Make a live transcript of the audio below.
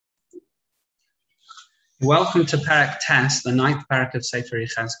Welcome to Perek Tes, the ninth Perek of Sefer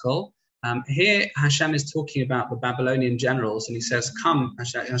Yechezkel. Here Hashem is talking about the Babylonian generals, and he says, Hashem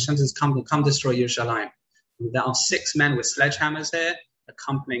says, come destroy Yerushalayim. There are 6 men with sledgehammers here,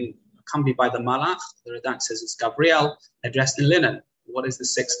 accompanied by the Malach. The Radak says it's Gabriel. They're dressed in linen. What is the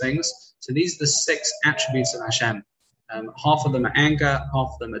 6 things? So these are the 6 attributes of Hashem. Half of them are anger,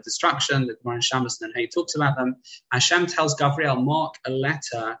 half of them are destruction. The Gemara in Shabbos and Hay talks about them. Hashem tells Gabriel, mark a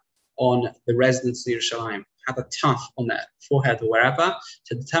letter on the residents of Yerushalayim, have a tuff on their forehead or wherever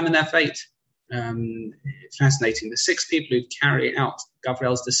to determine their fate. Fascinating. The 6 people who carry out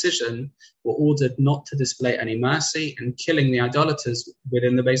Gabriel's decision were ordered not to display any mercy and killing the idolaters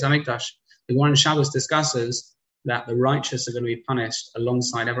within the Beis HaMikdash. The Gemara in Shabbos discusses that the righteous are going to be punished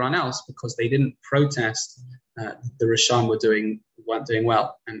alongside everyone else because they didn't protest the Rishon weren't doing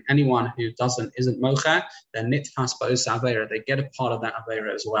well. And anyone who isn't mocha, they're nitfas ba'osa aveira. They get a part of that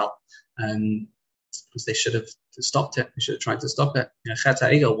aveira as well. Because they should have stopped it. They should have tried to stop it. Chet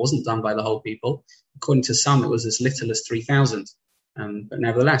HaEgel wasn't done by the whole people. According to some, it was as little as 3,000. But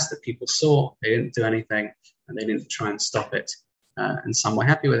nevertheless, the people saw, they didn't do anything, and they didn't try and stop it. And some were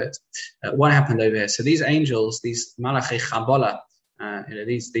happy with it. What happened over here? So these angels, these Malachei Chabola,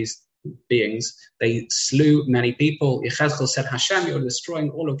 these beings, they slew many people. Yechezkel said, Hashem, you're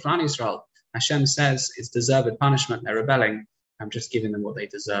destroying all of Clan Yisrael. Hashem says it's deserved punishment. They're rebelling. I'm just giving them what they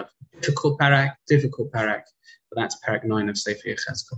deserve. Difficult parak, but that's Perek 9 of Sefer Yechezkel.